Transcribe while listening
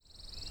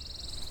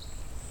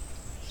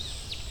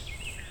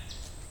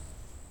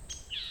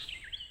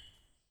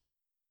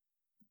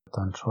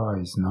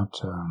Tantra is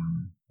not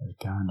a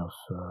kind of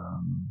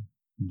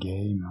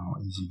game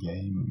or easy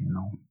game,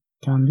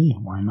 Can be,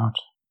 why not?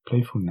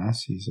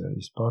 Playfulness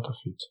is part of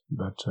it,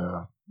 but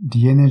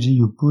the energy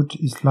you put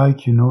is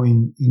like,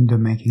 in the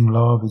making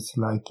love, it's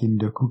like in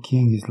the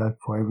cooking, it's like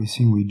for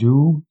everything we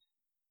do,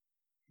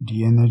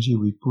 the energy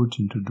we put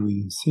into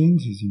doing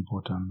things is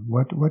important.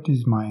 What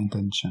is my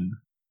intention?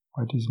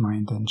 What is my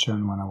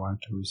intention when I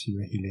want to receive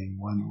a healing?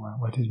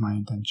 What is my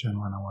intention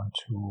when I want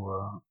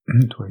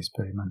to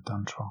experiment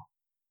Tantra?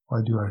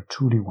 What do I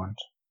truly want?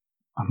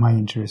 Am I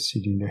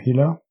interested in the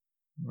healer?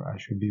 I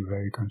should be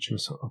very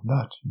conscious of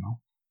that,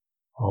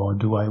 Or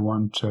do I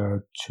want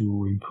to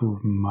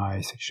improve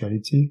my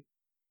sexuality?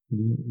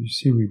 You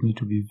see, we need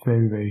to be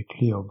very, very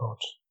clear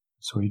about.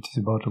 So it is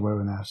about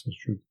awareness.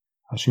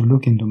 I should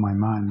look into my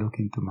mind, look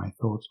into my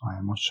thoughts, my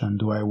emotion.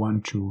 Do I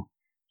want to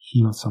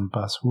heal some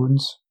past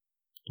wounds?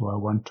 Do I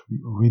want to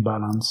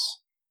rebalance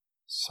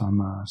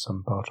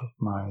some part of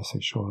my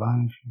sexual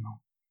life?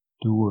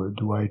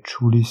 Do I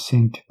truly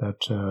think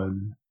that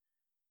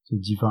the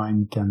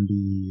divine can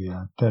be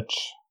touched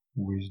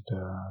with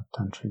the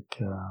tantric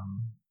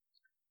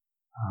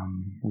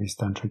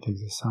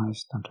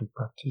exercise, tantric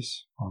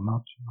practice, or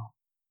not?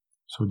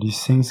 So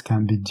these things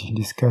can be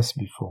discussed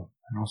before,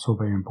 and also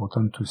very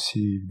important to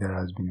see if there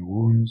has been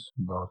wounds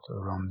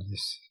around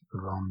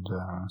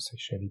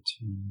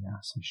sexuality,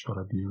 sexual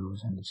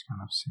abuse, and this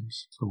kind of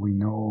things. So we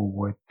know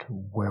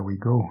where we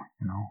go,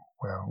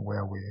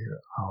 where we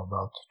are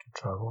about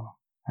to travel.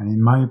 And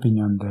in my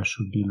opinion, there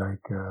should be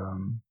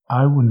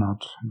I would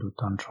not do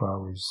Tantra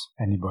with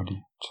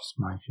anybody, just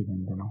my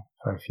feeling,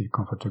 If I feel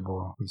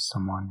comfortable with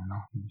someone,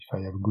 if I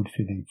have a good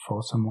feeling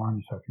for someone,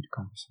 if I feel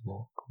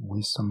comfortable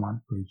with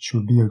someone, it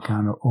should be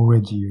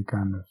already a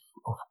kind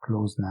of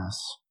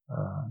closeness,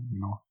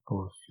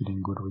 people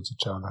feeling good with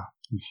each other.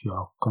 If you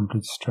are a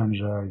complete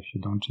stranger, if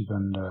you don't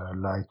even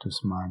like to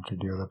smile to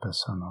the other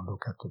person or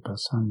look at the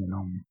person,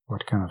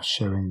 what kind of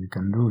sharing you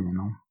can do,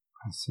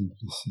 I think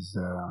this is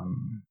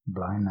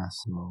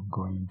blindness,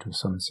 going into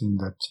something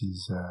that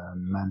is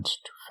meant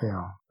to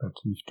fail. But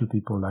if two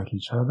people like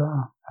each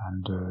other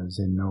and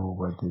they know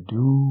what they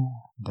do,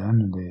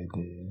 then they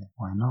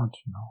why not,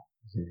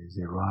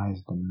 They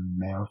rise the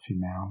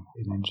male-female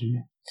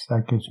energy. It's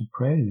like to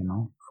pray,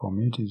 For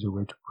me, it is a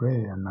way to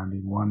pray, and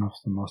maybe one of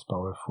the most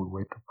powerful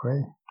way to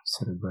pray.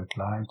 Celebrate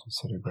life, to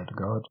celebrate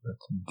God, but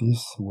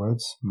these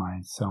words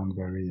might sound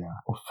very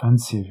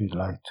offensive,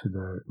 like to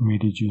the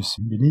religious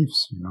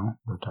beliefs,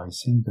 But I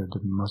think that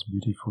the most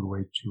beautiful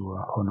way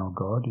to honor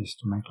God is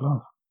to make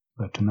love.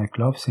 But to make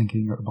love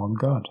thinking about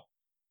God,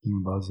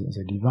 thinking about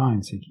the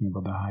divine, thinking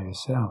about the higher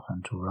self,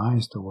 and to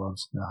rise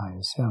towards the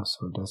higher self.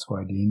 So that's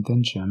why the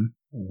intention,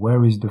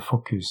 where is the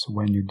focus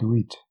when you do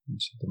it,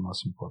 which is the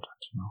most important,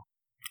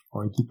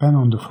 Or it depends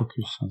on the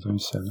focus, as I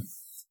said.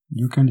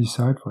 You can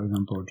decide, for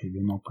example, to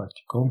be more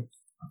practical,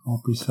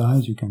 more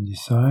precise, you can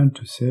decide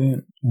to say,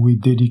 we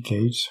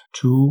dedicate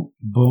to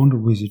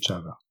bond with each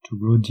other, to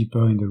grow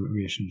deeper in the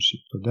relationship.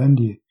 So then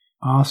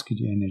ask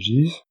the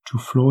energies to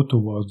flow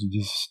towards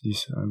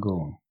this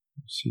goal.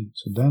 See,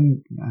 so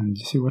then, and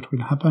you see what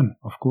will happen.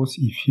 Of course,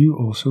 if you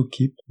also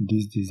keep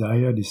this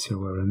desire, this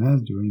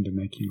awareness during the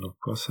making love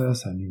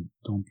process, and you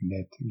don't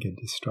get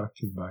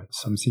distracted by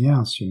something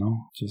else,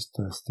 just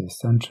stay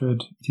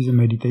centered. It is a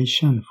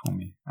meditation for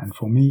me. And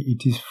for me,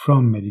 it is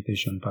from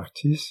meditation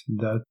practice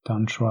that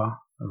Tantra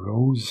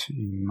arose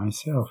in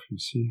myself,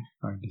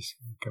 like this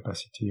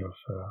capacity of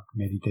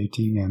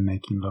meditating and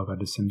making love at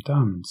the same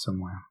time in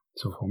somewhere.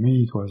 So for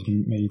me, it was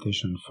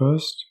meditation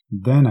first.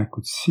 Then I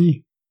could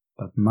see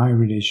that my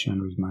relation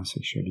with my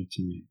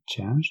sexuality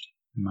changed,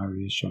 my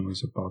relation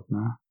with a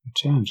partner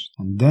changed.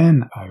 And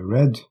then I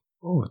read,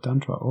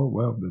 Tantra,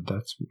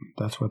 but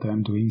that's what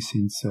I'm doing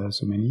since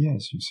so many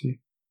years,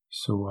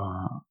 So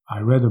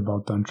I read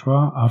about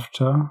Tantra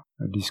after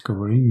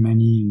discovering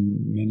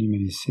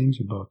many things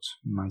about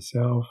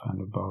myself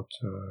and about,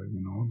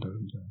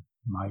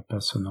 my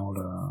personal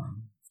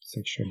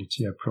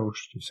sexuality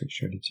approach to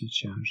sexuality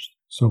changed.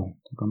 So,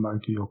 to come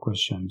back to your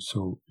question,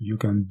 so you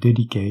can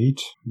dedicate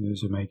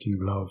the making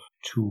love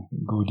to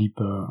go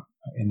deeper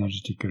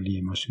energetically,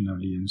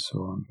 emotionally, and so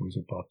on with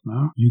a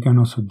partner. You can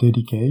also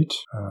dedicate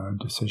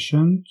the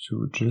session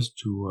to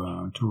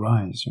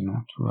rise,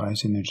 to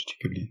rise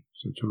energetically,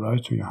 so to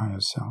rise to your higher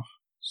self.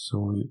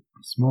 So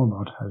it's more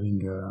about having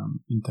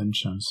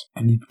intentions.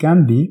 And it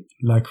can be,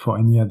 like for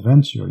any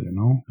adventure,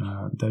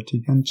 that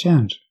it can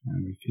change.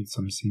 And we feel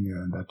something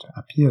that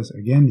appears.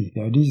 Again,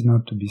 the idea is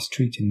not to be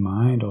strict in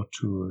mind or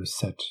to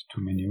set too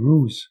many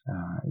rules.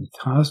 It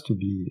has to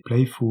be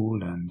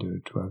playful and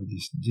to have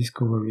this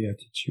discovery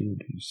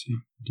attitude,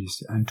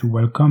 and to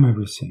welcome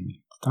everything.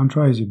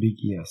 Tantra is a big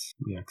yes.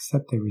 We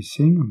accept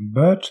everything,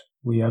 but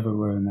we have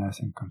awareness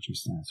and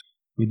consciousness.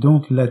 We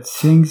don't let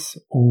things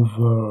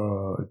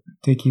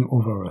taking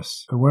over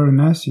us.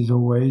 Awareness is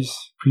always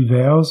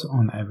prevails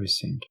on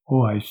everything.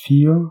 I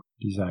feel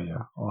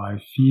desire, or I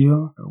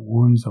feel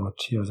wounds or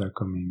tears are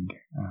coming,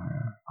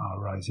 are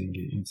rising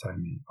inside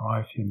me, or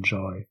I feel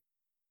joy,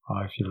 or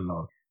I feel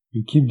love.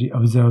 You keep the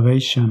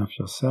observation of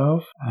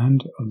yourself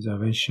and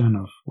observation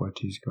of what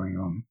is going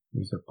on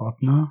with the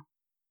partner.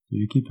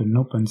 You keep an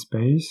open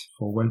space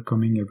for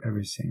welcoming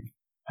everything.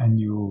 And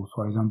you,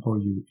 for example,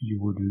 you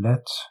would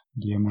let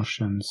the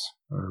emotions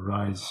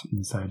rise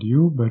inside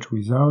you, but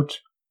without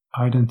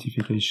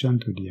identification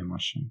to the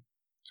emotion.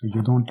 So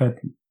you don't let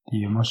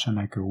the emotion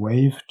like a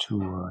wave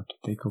to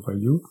take over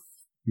you.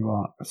 You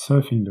are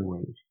surfing the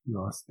wave.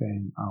 You are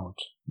staying out,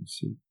 you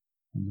see.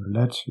 And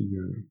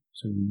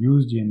so you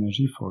use the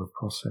energy for a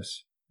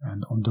process.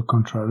 And on the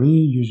contrary,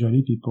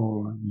 usually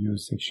people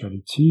use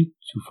sexuality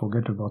to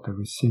forget about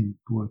everything,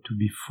 to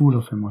be full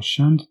of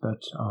emotions that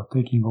are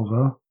taking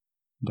over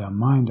their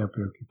mind, their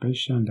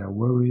preoccupation, their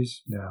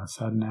worries, their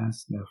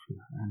sadness, their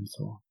fear, and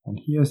so on. And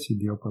here see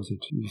the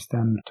opposite. You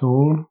stand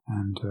tall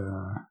and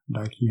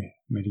like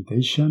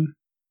meditation,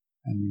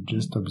 and you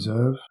just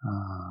observe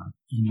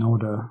in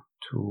order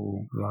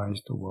to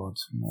rise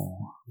towards more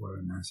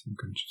awareness and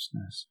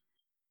consciousness.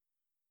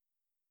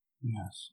 Yes.